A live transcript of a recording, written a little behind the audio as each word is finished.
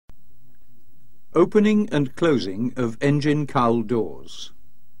Opening and closing of engine cowl doors.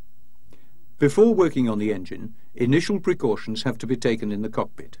 Before working on the engine, initial precautions have to be taken in the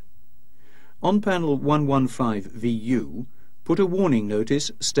cockpit. On panel 115 VU, put a warning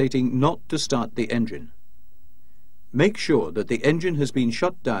notice stating not to start the engine. Make sure that the engine has been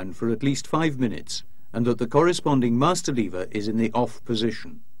shut down for at least 5 minutes and that the corresponding master lever is in the off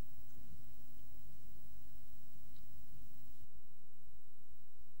position.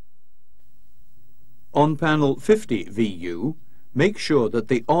 On panel 50 VU, make sure that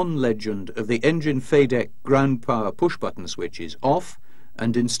the on legend of the engine FADEC ground power push button switch is off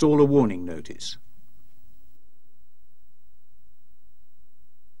and install a warning notice.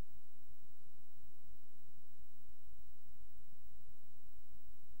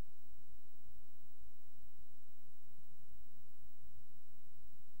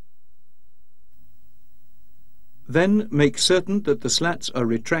 Then make certain that the slats are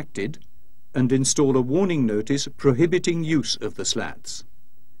retracted and install a warning notice prohibiting use of the slats.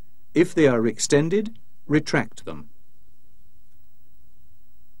 If they are extended, retract them.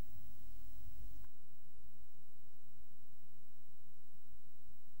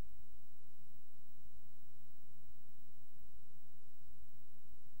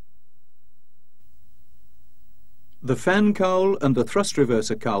 The fan cowl and the thrust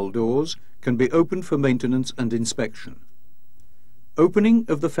reverser cowl doors can be opened for maintenance and inspection. Opening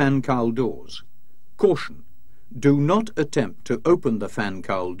of the fan cowl doors. Caution! Do not attempt to open the fan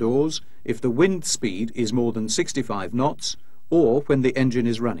cowl doors if the wind speed is more than 65 knots or when the engine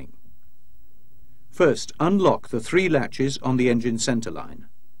is running. First, unlock the 3 latches on the engine centerline.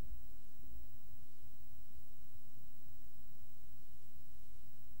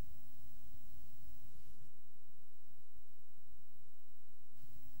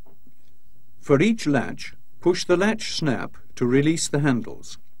 For each latch, push the latch snap to release the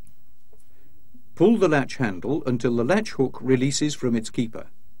handles. Pull the latch handle until the latch hook releases from its keeper.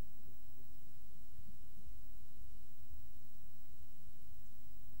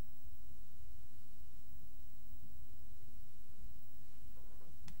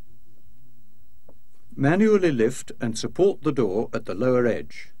 Manually lift and support the door at the lower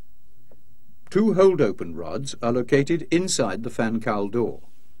edge. 2 hold-open rods are located inside the fan cowl door.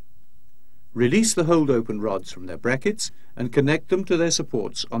 Release the hold-open rods from their brackets and connect them to their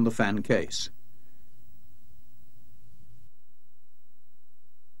supports on the fan case.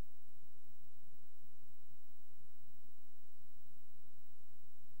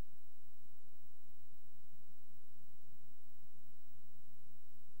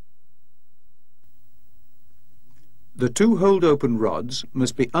 The 2 hold-open rods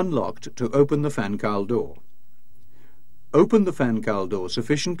must be unlocked to open the fan cowl door. Open the fan cowl door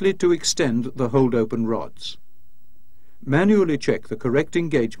sufficiently to extend the hold-open rods. Manually check the correct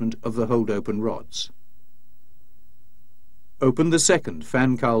engagement of the hold-open rods. Open the second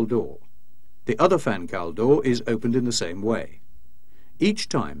fan cowl door. The other fan cowl door is opened in the same way. Each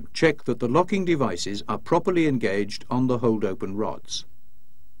time, check that the locking devices are properly engaged on the hold-open rods.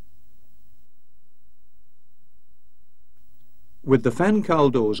 With the fan cowl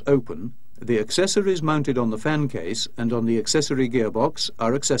doors open, the accessories mounted on the fan case and on the accessory gearbox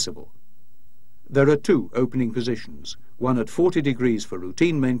are accessible. There are 2 opening positions, one at 40 degrees for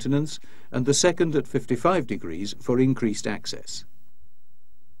routine maintenance and the second at 55 degrees for increased access.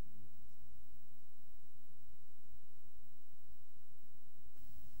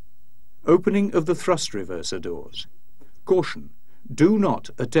 Opening of the thrust reverser doors. Caution! Do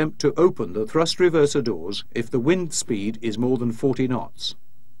not attempt to open the thrust reverser doors if the wind speed is more than 40 knots.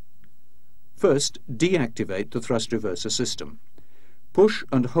 First, deactivate the thrust reverser system. Push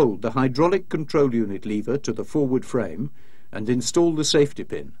and hold the hydraulic control unit lever to the forward frame and install the safety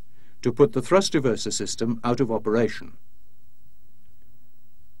pin to put the thrust reverser system out of operation.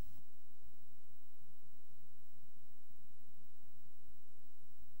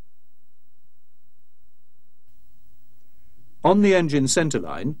 On the engine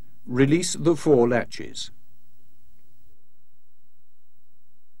centerline, release the 4 latches.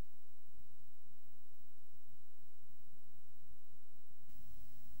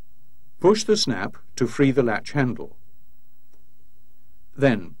 Push the snap to free the latch handle.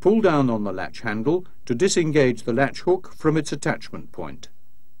 Then pull down on the latch handle to disengage the latch hook from its attachment point.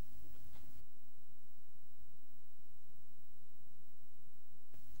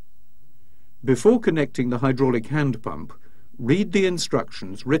 Before connecting the hydraulic hand pump, read the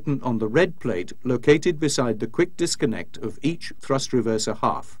instructions written on the red plate located beside the quick disconnect of each thrust reverser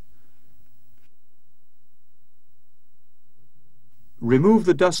half. Remove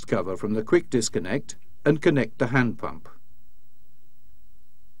the dust cover from the quick disconnect and connect the hand pump.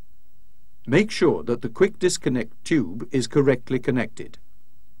 Make sure that the quick disconnect tube is correctly connected.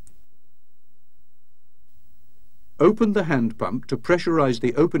 Open the hand pump to pressurize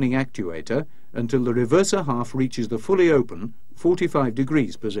the opening actuator until the reverser half reaches the fully open 45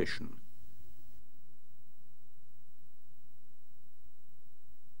 degrees position.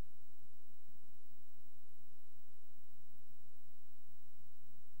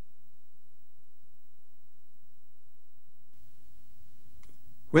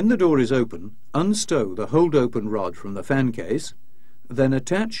 When the door is open, unstow the hold-open rod from the fan case, then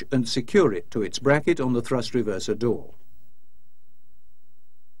attach and secure it to its bracket on the thrust reverser door.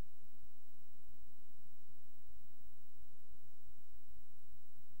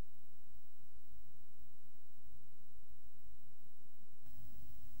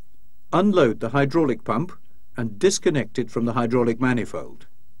 Unload the hydraulic pump and disconnect it from the hydraulic manifold.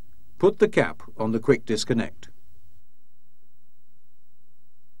 Put the cap on the quick disconnect.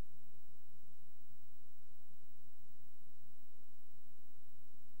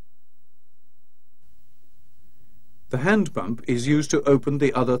 The hand pump is used to open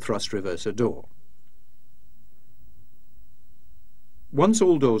the other thrust reverser door. Once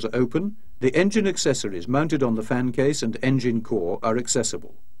all doors are open, the engine accessories mounted on the fan case and engine core are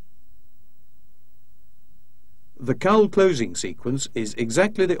accessible. The cowl closing sequence is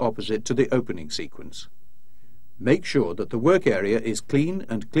exactly the opposite to the opening sequence. Make sure that the work area is clean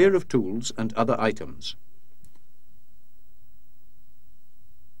and clear of tools and other items.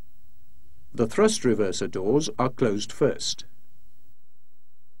 The thrust reverser doors are closed first.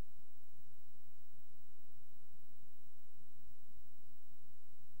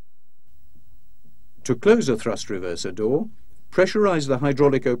 To close a thrust reverser door, pressurize the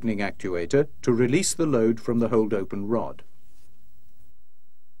hydraulic opening actuator to release the load from the hold-open rod.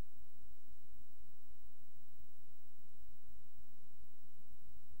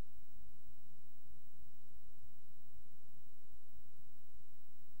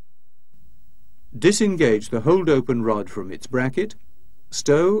 Disengage the hold-open rod from its bracket,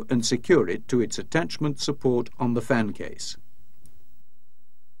 stow and secure it to its attachment support on the fan case.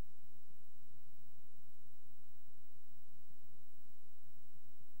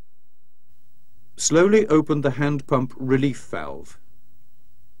 Slowly open the hand pump relief valve.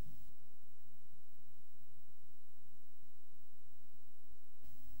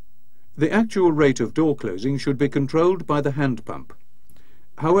 The actual rate of door closing should be controlled by the hand pump.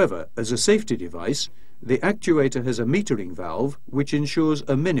 However, as a safety device, the actuator has a metering valve which ensures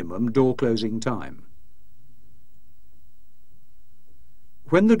a minimum door closing time.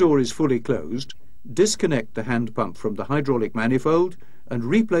 When the door is fully closed, disconnect the hand pump from the hydraulic manifold and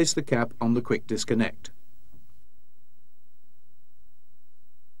replace the cap on the quick disconnect.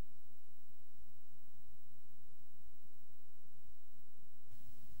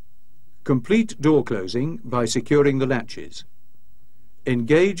 Complete door closing by securing the latches.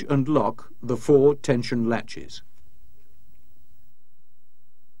 Engage and lock the 4 tension latches.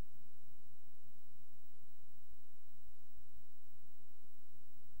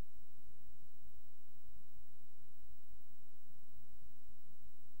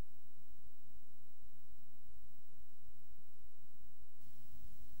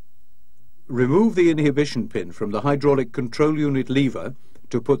 Remove the inhibition pin from the hydraulic control unit lever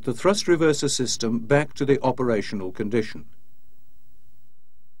to put the thrust reverser system back to the operational condition.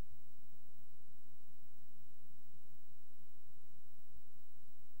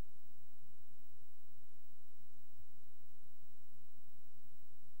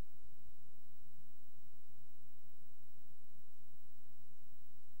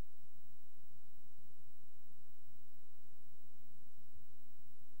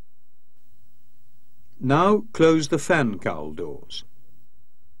 Now close the fan cowl doors.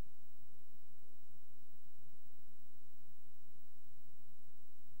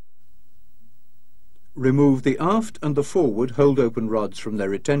 Remove the aft and the forward hold-open rods from their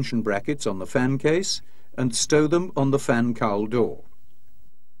retention brackets on the fan case and stow them on the fan cowl door.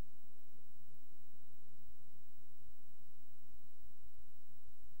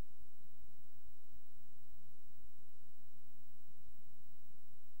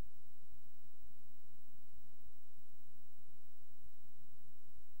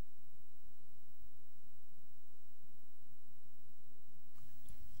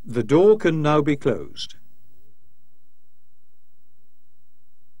 The door can now be closed.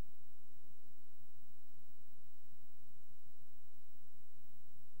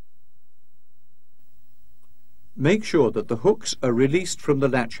 Make sure that the hooks are released from the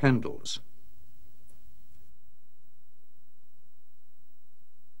latch handles.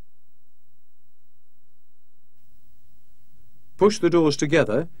 Push the doors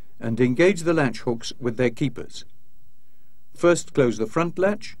together and engage the latch hooks with their keepers. First close the front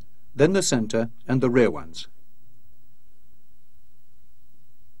latch, then the centre and the rear ones.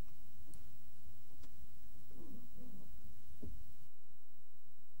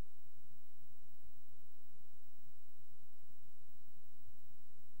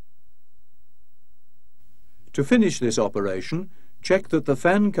 To finish this operation, check that the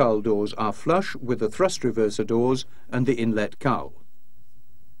fan cowl doors are flush with the thrust reverser doors and the inlet cowl.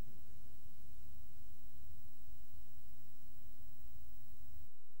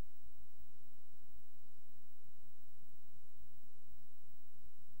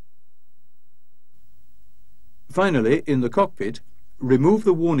 Finally, in the cockpit, remove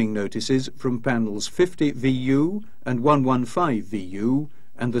the warning notices from panels 50 VU and 115 VU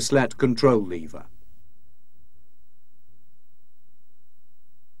and the slat control lever.